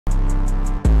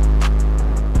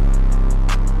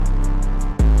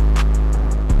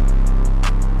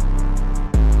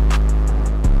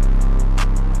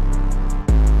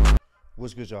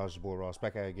good, y'all? It's your boy Ross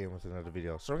back at it again with another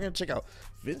video. So we're gonna check out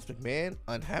Vince McMahon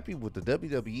unhappy with the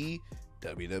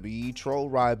WWE troll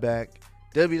Ryback,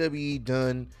 WWE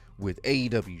done with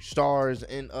AEW stars,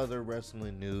 and other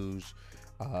wrestling news.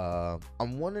 I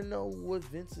want to know what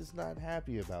Vince is not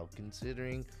happy about,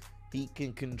 considering he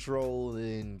can control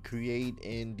and create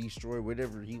and destroy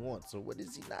whatever he wants. So what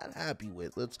is he not happy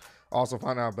with? Let's also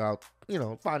find out about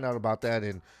that.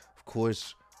 And of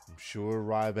course, I'm sure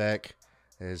Ryback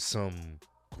has some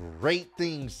great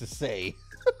things to say.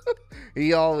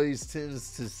 He always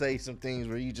tends to say some things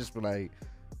where you just be like,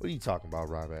 what are you talking about,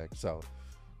 Ryback? So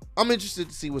I'm interested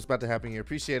to see what's about to happen here.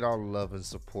 Appreciate all the love and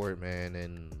support, man,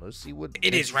 and let's see what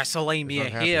it is.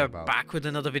 WrestleMania here, back with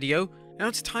another video. Now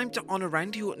it's time to honor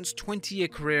Randy Orton's 20-year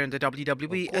career in the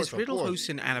WWE as Riddle hosts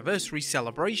an anniversary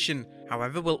celebration.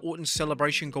 However, will Orton's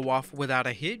celebration go off without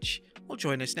a hitch? Well,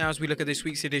 join us now as we look at this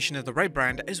week's edition of the Red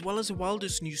Brand, as well as the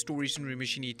wildest news stories and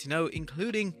rumors you need to know,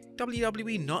 including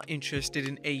WWE not interested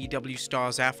in AEW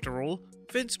stars after all,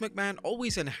 Vince McMahon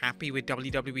always unhappy with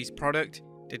WWE's product,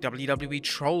 the WWE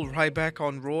troll Ryback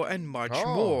on Raw, and much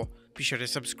more. Be sure to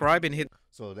subscribe and hit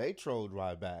so they trolled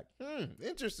Ryback.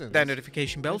 Interesting. That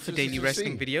notification bell for daily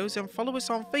wrestling videos, and follow us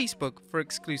on Facebook for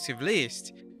exclusive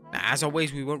lists. Now, as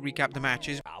always, we won't recap the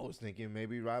matches. I was thinking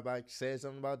maybe Ryback said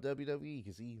something about WWE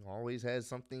because he always has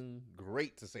something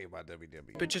great to say about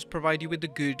WWE. But just provide you with the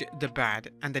good, the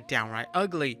bad, and the downright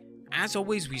ugly. As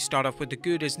always, we start off with the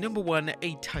good as number one,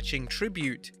 a touching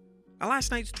tribute.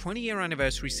 Last night's 20-year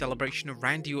anniversary celebration of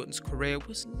Randy Orton's career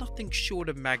was nothing short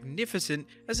of magnificent,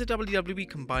 as the WWE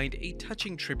combined a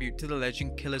touching tribute to the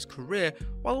Legend Killer's career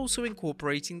while also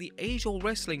incorporating the age-old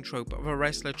wrestling trope of a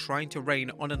wrestler trying to rain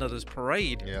on another's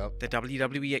parade. The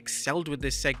WWE excelled with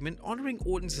this segment, honoring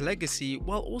Orton's legacy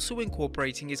while also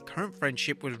incorporating his current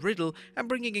friendship with Riddle and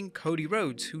bringing in Cody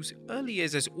Rhodes, whose early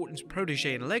years as Orton's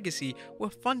protege and legacy were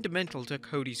fundamental to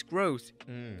Cody's growth.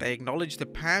 They acknowledged the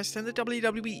past, and the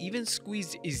WWE even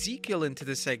squeezed Ezekiel into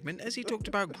the segment as he talked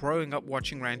about growing up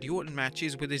watching Randy Orton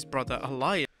matches with his brother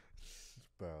Elias.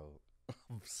 Bro,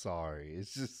 I'm sorry.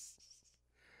 It's just,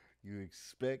 you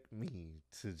expect me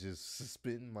to just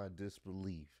suspend my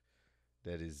disbelief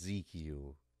that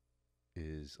Ezekiel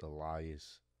is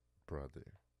Elias'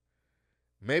 brother.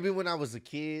 Maybe when I was a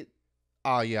kid,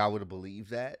 oh yeah, I would have believed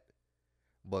that.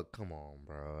 But come on,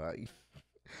 bro.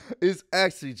 It's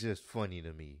actually just funny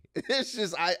to me. It's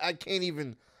just, I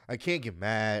can't get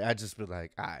mad. I just be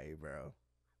like, alright, bro.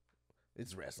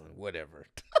 It's wrestling, whatever.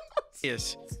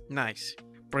 Yes, nice.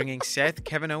 Bringing Seth,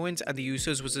 Kevin Owens, and the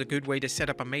Usos was a good way to set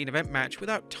up a main event match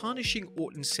without tarnishing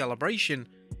Orton's celebration.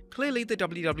 Clearly, the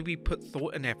WWE put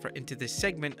thought and effort into this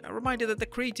segment, a reminder that the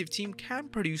creative team can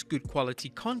produce good quality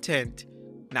content.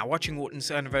 Now, watching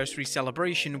Orton's anniversary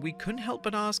celebration, we couldn't help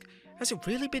but ask, has it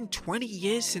really been 20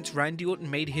 years since Randy Orton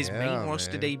made his main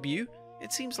roster debut?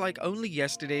 It seems like only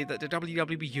yesterday that the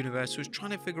WWE Universe was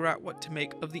trying to figure out what to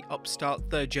make of the upstart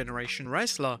third-generation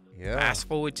wrestler. Fast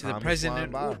forward to the present,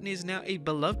 and Orton is now a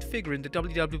beloved figure in the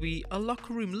WWE, a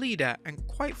locker room leader, and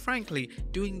quite frankly,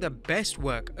 doing the best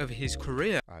work of his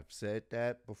career. I've said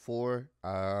that before.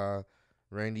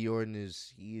 Randy Orton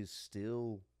is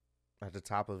still at the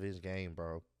top of his game,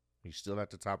 bro. He's still at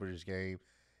the top of his game.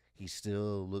 He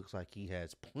still looks like he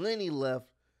has plenty left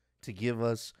to give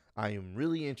us. I am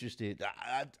really interested.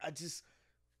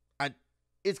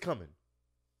 It's coming.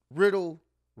 Riddle,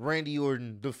 Randy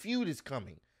Orton, the feud is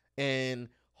coming. And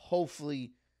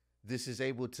hopefully this is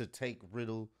able to take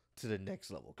Riddle to the next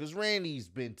level. Because Randy's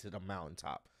been to the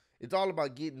mountaintop. It's all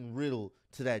about getting Riddle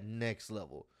to that next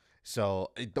level.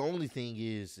 So the only thing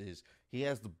is he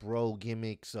has the bro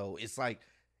gimmick. So it's like,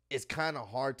 it's kind of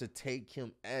hard to take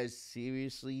him as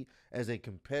seriously as a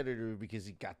competitor because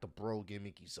he got the bro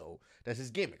gimmick. So that's his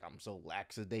gimmick. I'm so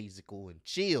lackadaisical and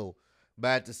chill. But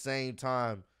at the same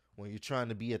time, when you're trying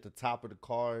to be at the top of the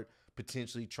card,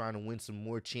 potentially trying to win some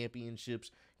more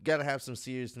championships, you got to have some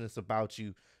seriousness about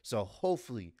you. So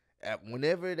hopefully,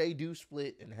 whenever they do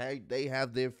split and they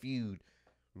have their feud,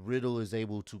 Riddle is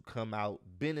able to come out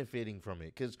benefiting from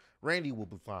it because Randy will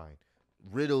be fine.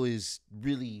 Riddle is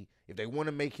really, if they want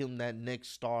to make him that next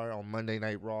star on Monday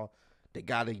Night Raw, they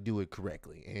got to do it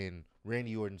correctly. And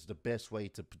Randy Orton's the best way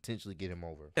to potentially get him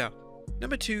over.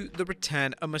 Number two, the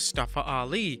return of Mustafa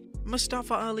Ali.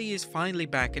 Mustafa Ali is finally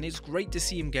back, and it's great to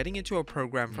see him getting into a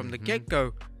program from the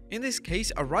get-go. In this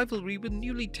case, a rivalry with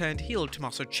newly turned heel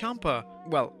Tommaso Ciampa.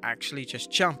 Well, actually just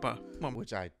Ciampa.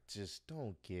 Which I just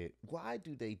don't get. Why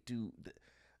do they do...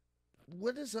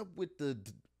 What is up with the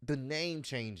name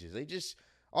changes?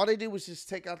 All they did was just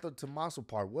take out the Tommaso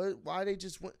part. Why they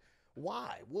just went?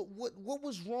 Why? What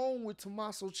was wrong with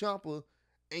Tommaso Ciampa?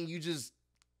 And you just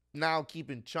now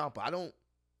keeping Ciampa. I don't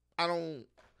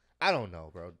know,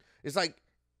 bro. It's like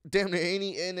damn near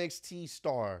any NXT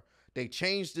star, they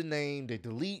change the name, they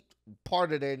delete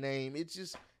part of their name. It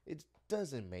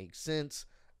doesn't make sense.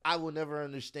 I will never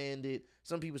understand it.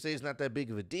 Some people say it's not that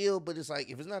big of a deal, but it's like,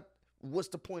 if it's not, what's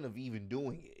the point of even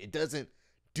doing it? It doesn't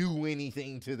do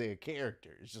anything to their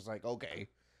character. It's just like, okay,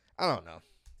 I don't know.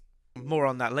 More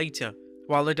on that later.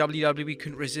 While the WWE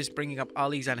couldn't resist bringing up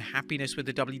Ali's unhappiness with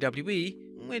the WWE,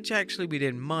 which actually we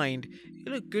didn't mind, he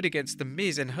looked good against The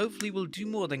Miz and hopefully will do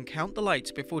more than count the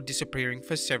lights before disappearing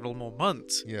for several more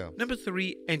months. Yeah. Number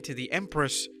 3, Enter the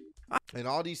Empress. And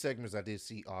all these segments I did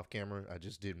see off camera, I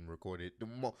just didn't record it.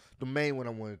 The main one I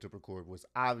wanted to record was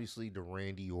obviously the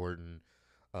Randy Orton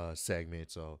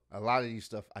segment. So a lot of these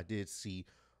stuff I did see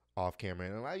off camera,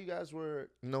 and a lot of you guys were,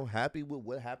 happy with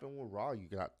what happened with Raw.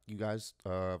 You guys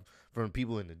from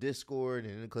people in the Discord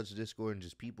and in the Clutch Discord, and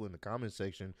just people in the comment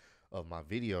section of my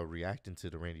video reacting to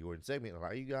the Randy Orton segment. A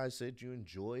lot of you guys said you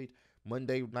enjoyed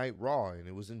Monday Night Raw and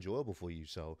it was enjoyable for you.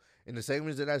 So, and the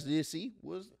segments that I did see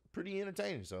was pretty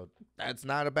entertaining. So that's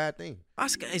not a bad thing.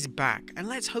 Asuka is back, and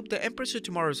let's hope the Empress of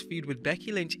Tomorrow's feud with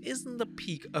Becky Lynch isn't the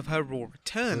peak of her Raw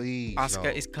return. Please, Asuka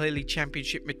no. is clearly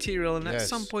championship material, and at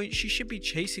some point she should be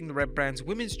chasing the Red Brand's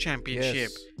Women's Championship.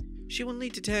 Yes. She will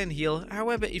need to turn heel.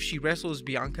 However, if she wrestles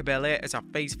Bianca Belair as a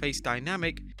face-face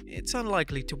dynamic, it's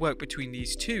unlikely to work between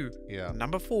these two. Yeah.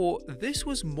 Number 4, this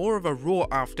was more of a Raw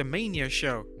after Mania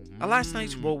show. Last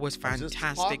night's Raw was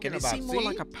fantastic, and it seemed more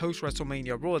like a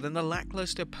post-WrestleMania Raw than the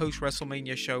lackluster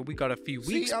post-WrestleMania show we got a few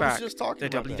weeks back. The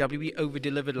WWE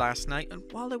over-delivered last night, and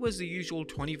while there was the usual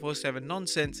 24/7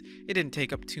 nonsense, it didn't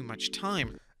take up too much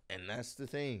time. And that's the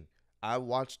thing. I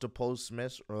watched the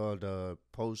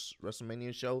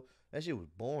post-WrestleMania show. That shit was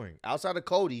boring. Outside of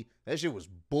Cody, that shit was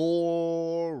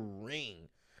boring.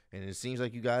 And it seems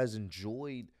like you guys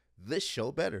enjoyed this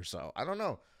show better. So, I don't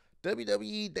know.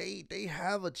 WWE, they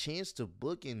have a chance to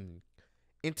book in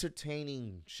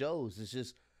entertaining shows. It's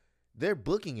just their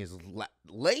booking is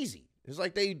lazy. It's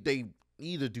like they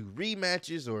either do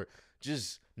rematches or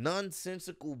just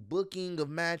nonsensical booking of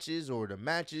matches, or the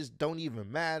matches don't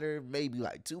even matter, maybe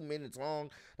like 2 minutes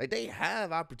long. Like, they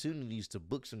have opportunities to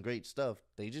book some great stuff.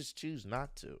 They just choose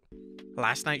not to.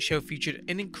 Last night's show featured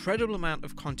an incredible amount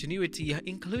of continuity,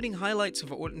 including highlights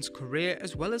of Orton's career,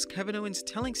 as well as Kevin Owens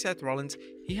telling Seth Rollins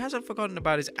he hasn't forgotten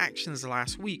about his actions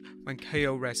last week when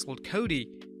KO wrestled Cody.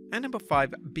 And number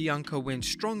 5, Bianca wins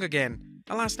strong again.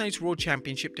 Last night's Raw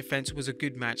Championship defense was a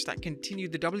good match that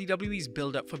continued the WWE's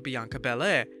build-up for Bianca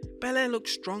Belair. Belair looked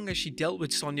strong as she dealt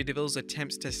with Sonya Deville's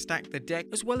attempts to stack the deck,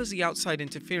 as well as the outside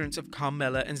interference of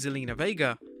Carmella and Zelina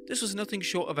Vega. This was nothing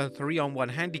short of a 3-on-1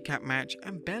 handicap match,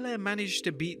 and Belair managed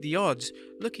to beat the odds,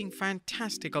 looking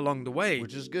fantastic along the way.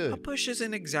 Which is good. A push is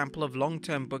an example of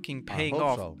long-term booking paying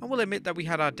off, and we'll admit that we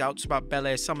had our doubts about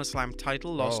Belair's SummerSlam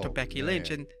title loss to Becky Lynch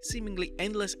and seemingly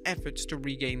endless efforts to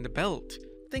regain the belt.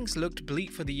 Things looked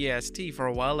bleak for the EST for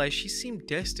a while, as she seemed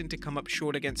destined to come up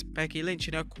short against Becky Lynch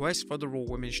in her quest for the Raw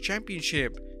Women's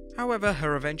Championship. However,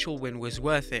 her eventual win was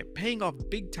worth it, paying off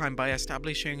big time by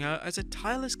establishing her as a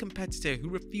tireless competitor who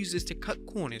refuses to cut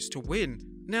corners to win.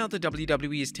 Now the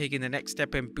WWE is taking the next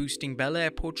step in boosting Belair,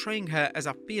 portraying her as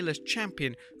a fearless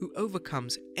champion who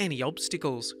overcomes any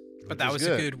obstacles. But that was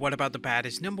good. What about the bad?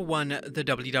 Is number 1, the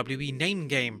WWE name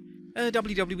game.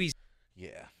 WWE's...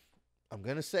 Yeah, I'm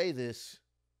gonna say this.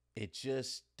 It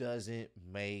just doesn't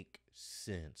make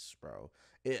sense, bro.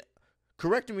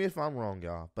 Correct me if I'm wrong,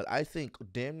 y'all, but I think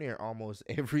damn near almost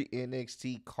every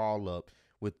NXT call-up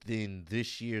within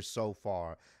this year so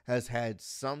far has had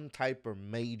some type of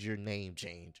major name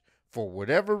change. For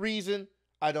whatever reason,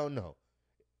 I don't know.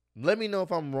 Let me know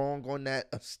if I'm wrong on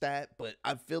that stat, but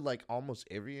I feel like almost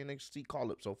every NXT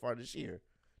call-up so far this year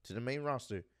to the main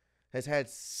roster has had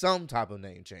some type of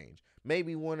name change.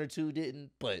 Maybe 1 or 2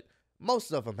 didn't, but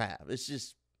most of them have. It's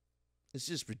just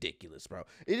ridiculous, bro.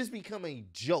 It has become a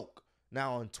joke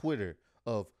now on Twitter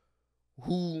of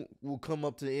who will come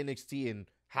up to the NXT and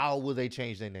how will they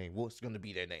change their name. What's going to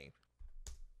be their name?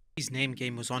 His name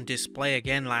game was on display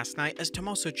again last night, as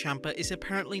Tommaso Ciampa is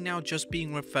apparently now just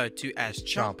being referred to as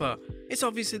Ciampa. It's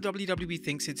obvious that WWE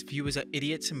thinks its viewers are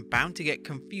idiots and bound to get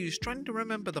confused trying to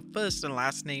remember the first and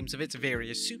last names of its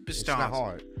various superstars. It's not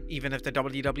hard. Even if the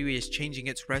WWE is changing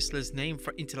its wrestler's name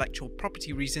for intellectual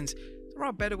property reasons, there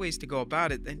are better ways to go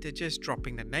about it than to just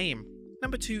dropping the name.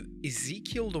 Number 2,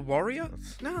 Ezekiel the Warrior.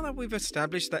 Now that we've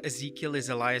established that Ezekiel is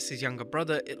Elias's younger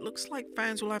brother, it looks like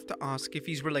fans will have to ask if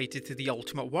he's related to the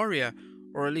Ultimate Warrior,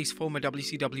 or at least former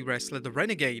WCW wrestler The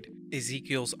Renegade.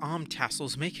 Ezekiel's arm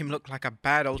tassels make him look like a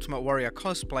bad Ultimate Warrior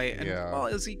cosplay, and while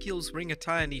Ezekiel's ring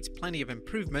attire needs plenty of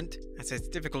improvement, as it's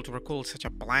difficult to recall such a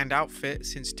bland outfit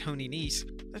since Tony Nese,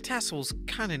 the tassels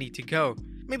kinda need to go.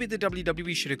 Maybe the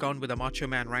WWE should have gone with a Macho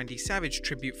Man Randy Savage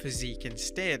tribute for Zeke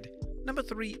instead. Number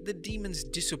 3, the Demon's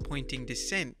disappointing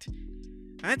descent.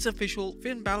 It's official,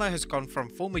 Finn Balor has gone from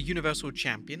former Universal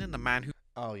Champion and the man who...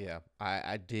 Oh yeah,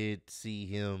 I did see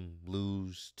him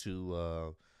lose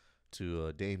to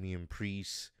Damian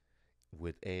Priest,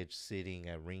 with Edge sitting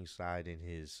at ringside in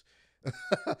his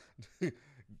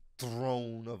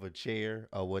throne of a chair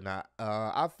or whatnot.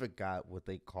 I forgot what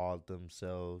they called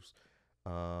themselves.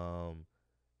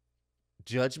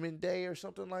 Judgment Day or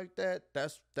something like that.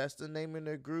 That's the name of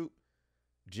their group.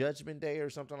 Judgment Day or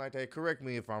something like that. Correct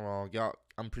me if I'm wrong, y'all.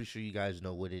 I'm pretty sure you guys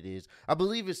know what it is. I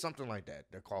believe it's something like that.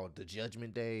 They're called the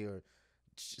Judgment Day or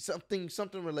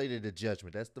something related to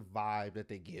judgment. That's the vibe that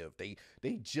they give.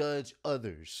 They judge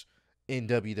others in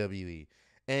WWE,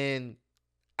 and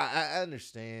I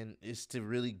understand it's to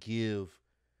really give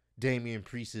Damian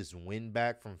Priest his win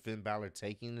back from Finn Balor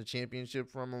taking the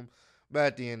championship from him. But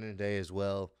at the end of the day as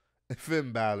well,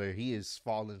 Finn Balor, he has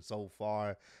fallen so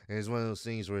far, and it's one of those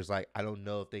things where it's like, I don't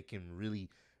know if they can really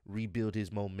rebuild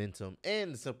his momentum,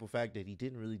 and the simple fact that he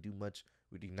didn't really do much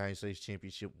with the United States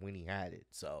Championship when he had it.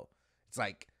 So it's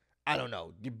like, I don't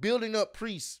know. You're building up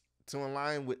Priest to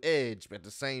align with Edge, but at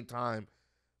the same time,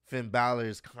 Finn Balor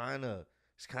is kind of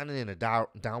in a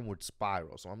downward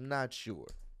spiral. So I'm not sure.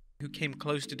 Who came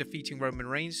close to defeating Roman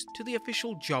Reigns, to the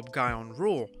official job guy on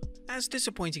Raw. As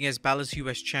disappointing as Balor's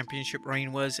US Championship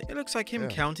reign was, it looks like him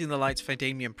counting the lights for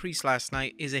Damian Priest last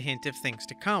night is a hint of things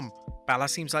to come. Balor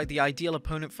seems like the ideal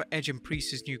opponent for Edge and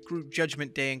Priest's new group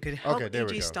Judgment Day and could help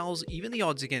AJ Styles even the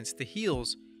odds against the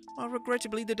heels. While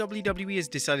regrettably the WWE has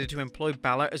decided to employ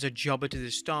Balor as a jobber to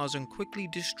the stars and quickly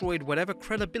destroyed whatever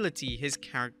credibility his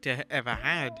character ever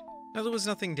had. Now, there was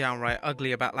nothing downright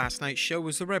ugly about last night's show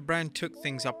as the Red Brand took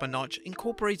things up a notch,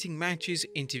 incorporating matches,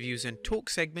 interviews and talk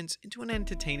segments into an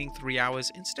entertaining 3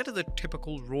 hours instead of the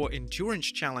typical Raw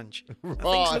Endurance Challenge. Things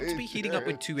look to be heating up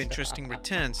with 2 interesting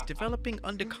returns, developing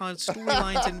undercard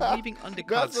storylines and weaving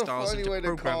undercard stars into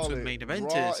programs with main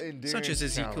eventers, such as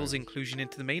Ezekiel's inclusion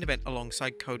into the main event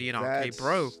alongside Cody and RK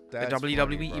Bro. The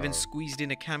WWE even squeezed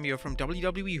in a cameo from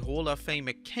WWE Hall of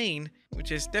Famer Kane,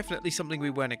 which is definitely something we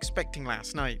weren't expecting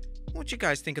last night. What do you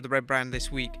guys think of the Red Brand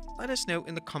this week? Let us know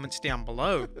in the comments down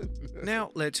below. Now,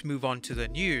 let's move on to the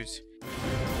news.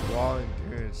 Raw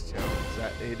Endurance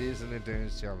Challenge. It is an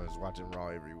endurance challenge, watching Raw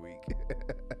every week.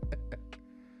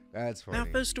 That's funny. Now,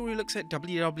 first story looks at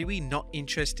WWE not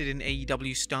interested in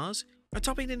AEW stars.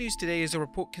 Topping the news today is a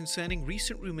report concerning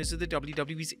recent rumors of the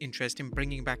WWE's interest in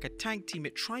bringing back a tag team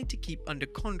it tried to keep under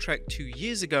contract 2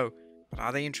 years ago. But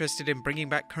are they interested in bringing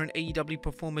back current AEW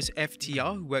performers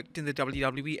FTR, who worked in the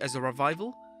WWE as a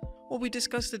revival? Or we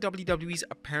discussed the WWE's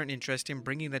apparent interest in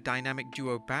bringing the dynamic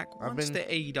duo back once the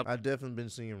AEW... I've definitely been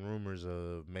seeing rumors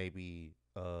of maybe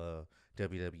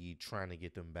WWE trying to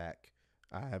get them back.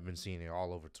 I have been seeing it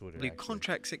all over Twitter.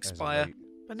 Contracts expire,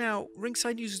 but now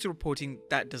Ringside News is reporting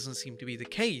that doesn't seem to be the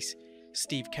case.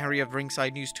 Steve Carey of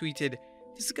Ringside News tweeted,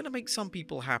 "This is going to make some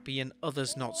people happy and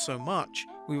others not so much.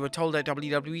 We were told that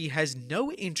WWE has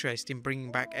no interest in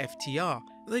bringing back FTR.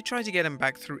 They tried to get him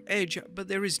back through Edge, but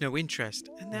there is no interest,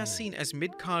 and they're seen as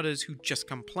mid-carders who just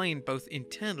complain both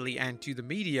internally and to the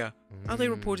media." They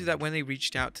reported that when they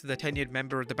reached out to the tenured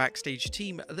member of the backstage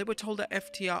team, they were told that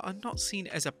FTR are not seen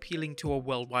as appealing to a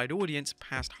worldwide audience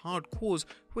past hardcores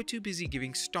who are too busy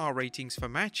giving star ratings for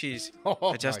matches.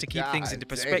 Just to keep things into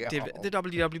perspective, the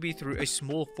WWE threw a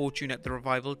small fortune at the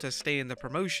revival to stay in the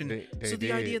promotion, so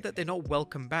the idea that they're not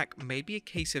welcome back may be a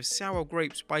case of sour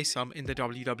grapes by some in the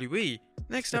WWE.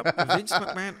 Next up, Vince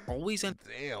McMahon always...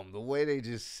 Damn, the way they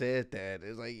just said that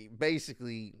is like,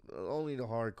 basically, only the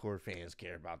hardcore fans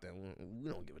care about them. We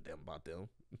don't give a damn about them.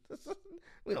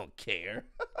 We don't care.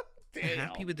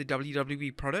 Happy with the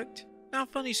WWE product? Now,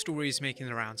 funny story is making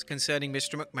the rounds concerning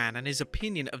Mr. McMahon and his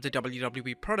opinion of the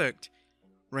WWE product.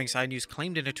 Ringside News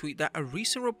claimed in a tweet that a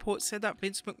recent report said that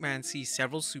Vince McMahon sees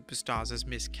several superstars as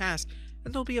miscast,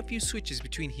 and there'll be a few switches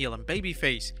between heel and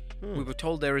babyface. We were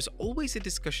told there is always a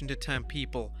discussion to turn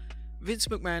people. Vince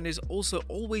McMahon is also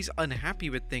always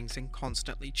unhappy with things and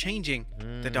constantly changing.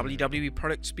 The WWE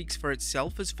product speaks for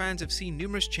itself, as fans have seen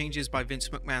numerous changes by Vince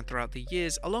McMahon throughout the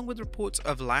years, along with reports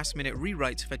of last-minute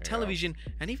rewrites for television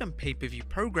and even pay-per-view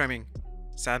programming.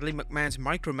 Sadly, McMahon's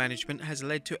micromanagement has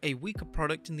led to a weaker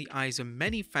product in the eyes of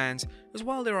many fans, as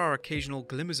while there are occasional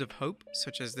glimmers of hope,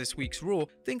 such as this week's Raw,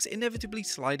 things inevitably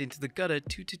slide into the gutter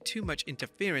due to too much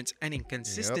interference and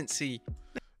inconsistency.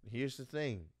 Yep. Here's the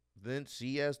thing. Vince,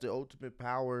 he has the ultimate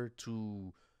power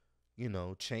to,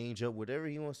 change up whatever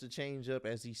he wants to change up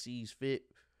as he sees fit.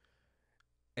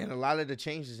 And a lot of the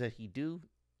changes that he do,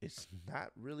 it's not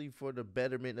really for the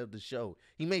betterment of the show.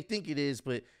 He may think it is,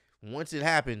 but once it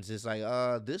happens, it's like,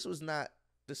 this was not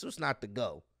the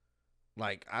go.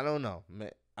 Like, I don't know,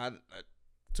 man.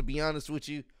 To be honest with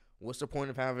you, what's the point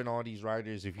of having all these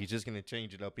writers if you're just gonna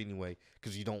change it up anyway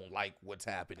because you don't like what's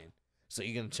happening? So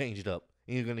you're gonna change it up,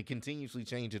 and you're gonna continuously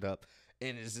change it up,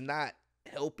 and it's not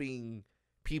helping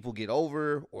people get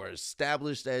over or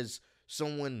established as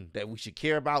someone that we should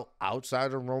care about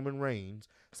outside of Roman Reigns.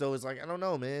 So it's like, I don't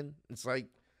know, man. It's like,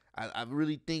 I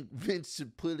really think Vince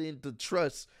should put in the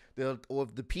trust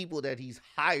of the people that he's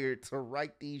hired to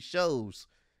write these shows.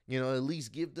 At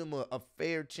least give them a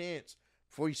fair chance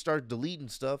before you start deleting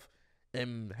stuff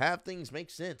and have things make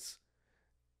sense.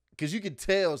 Because you can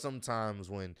tell sometimes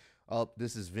when,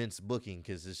 this is Vince booking,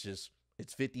 because it's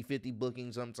 50-50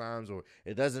 booking sometimes, or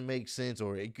it doesn't make sense,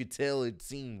 or you could tell it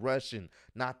seemed rushed and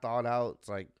not thought out. It's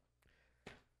like,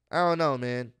 I don't know,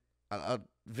 man.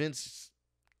 Vince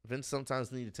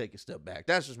sometimes need to take a step back.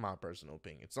 That's just my personal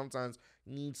opinion. Sometimes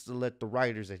he needs to let the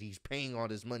writers that he's paying all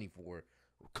this money for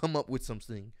come up with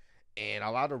something, and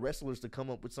allow the wrestlers to come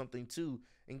up with something too,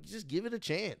 and just give it a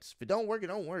chance. If it don't work, it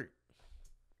don't work.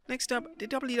 Next up,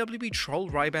 did WWE troll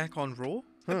Ryback on Raw?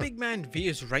 The big man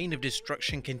Veer's reign of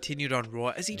destruction continued on Raw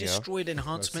as he destroyed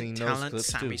enhancement talent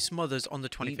Sammy Smothers on the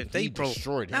 25th April.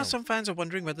 Now some fans are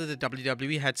wondering whether the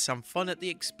WWE had some fun at the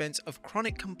expense of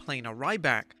chronic complainer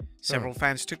Ryback. Several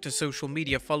fans took to social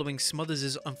media following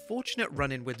Smothers' unfortunate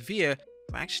run-in with Veer,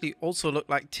 who actually also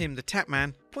looked like Tim the Tap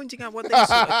Man, pointing out what they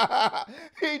saw.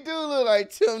 He do look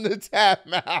like Tim the Tap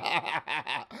Man.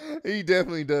 He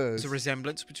definitely does. There's a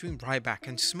resemblance between Ryback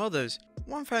and Smothers.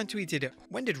 One fan tweeted,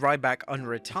 "When did Ryback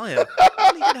unretire?"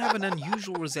 Well, he did have an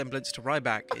unusual resemblance to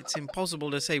Ryback. It's impossible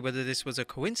to say whether this was a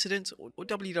coincidence or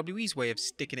WWE's way of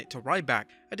sticking it to Ryback,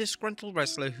 a disgruntled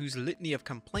wrestler whose litany of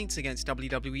complaints against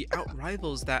WWE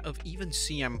outrivals that of even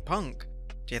CM Punk.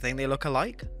 Do you think they look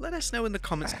alike? Let us know in the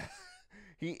comments.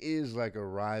 He is like a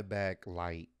Ryback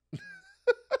light.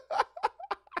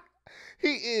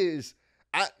 He is.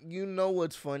 You know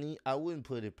what's funny? I wouldn't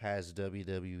put it past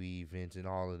WWE, Vince, and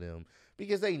all of them,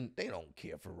 because they don't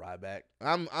care for Ryback.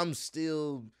 I'm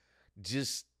still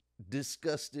just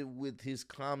disgusted with his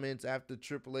comments after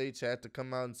Triple H had to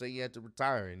come out and say he had to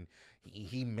retire, and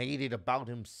he made it about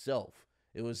himself.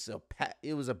 It was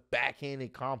a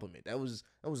backhanded compliment. That was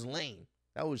lame.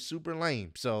 That was super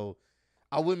lame. So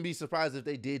I wouldn't be surprised if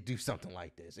they did do something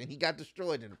like this, and he got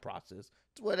destroyed in the process.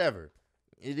 It's whatever.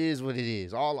 It is what it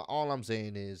is. All I'm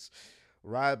saying is,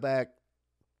 Ryback,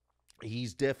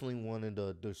 he's definitely one of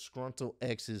the disgruntled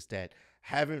exes that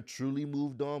haven't truly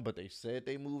moved on, but they said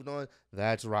they moved on.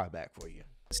 That's Ryback for you.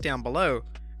 It's down below.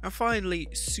 And finally,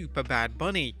 Super Bad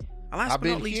Bunny. Last I've but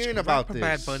not been least, hearing about rapper this.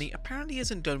 Bad Bunny apparently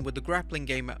isn't done with the grappling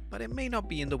game, but it may not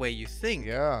be in the way you think.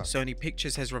 Yeah. Sony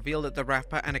Pictures has revealed that the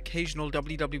rapper and occasional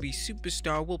WWE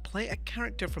superstar will play a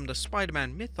character from the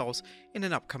Spider-Man mythos in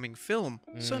an upcoming film.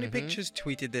 Sony Pictures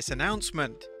tweeted this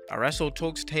announcement. A Wrestle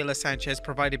Talks Taylor Sanchez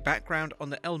provided background on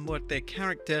the El Muerte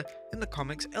character. In the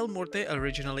comics, El Muerte,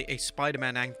 originally a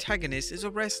Spider-Man antagonist, is a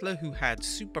wrestler who had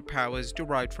superpowers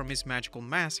derived from his magical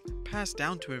mask passed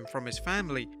down to him from his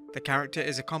family. The character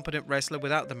is a competent wrestler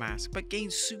without the mask, but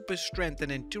gains super strength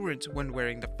and endurance when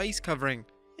wearing the face covering.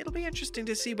 It'll be interesting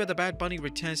to see whether Bad Bunny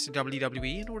returns to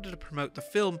WWE in order to promote the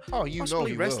film,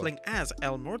 possibly wrestling as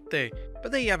El Muerte.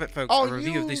 But there you have it, folks, a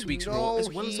review of this week's Raw, as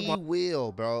well as the one.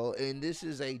 Will, bro, and this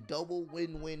is a double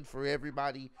win-win for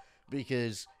everybody,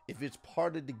 because if it's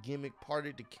part of the gimmick, part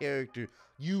of the character,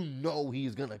 you know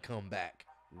he's gonna come back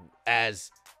as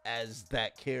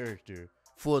that character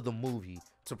for the movie,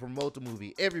 to promote the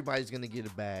movie. Everybody's gonna get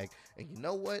a bag, and you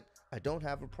know what? I don't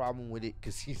have a problem with it,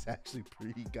 because he's actually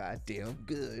pretty goddamn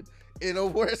good in a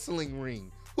wrestling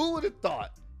ring. Who would have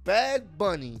thought Bad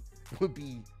Bunny would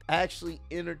be actually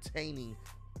entertaining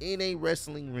in a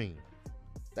wrestling ring?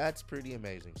 That's pretty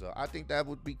amazing. So I think that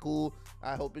would be cool.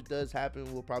 I hope it does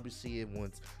happen. We'll probably see it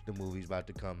once the movie's about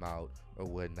to come out or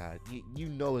whatnot. You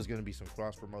know it's going to be some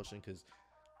cross promotion, because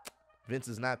Vince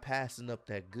is not passing up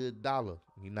that good dollar.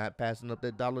 He's not passing up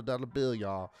that dollar bill,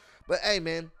 y'all. But hey,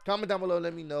 man, comment down below.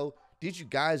 Let me know. Did you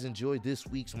guys enjoy this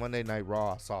week's Monday Night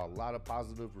Raw? I saw a lot of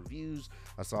positive reviews.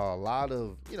 I saw a lot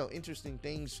of, interesting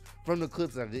things from the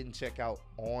clips that I didn't check out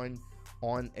on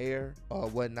on air or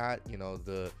whatnot. You know,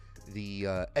 the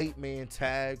 8-man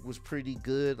tag was pretty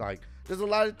good. Like, there's a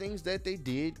lot of things that they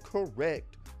did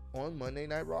correct on Monday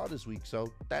Night Raw this week,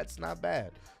 so that's not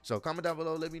bad. So comment down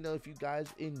below, let me know if you guys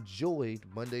enjoyed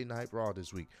Monday Night Raw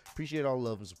this week. Appreciate all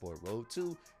love and support. Road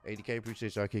to 80K.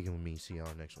 Appreciate y'all kicking with me. See y'all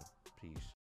next one.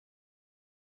 Peace.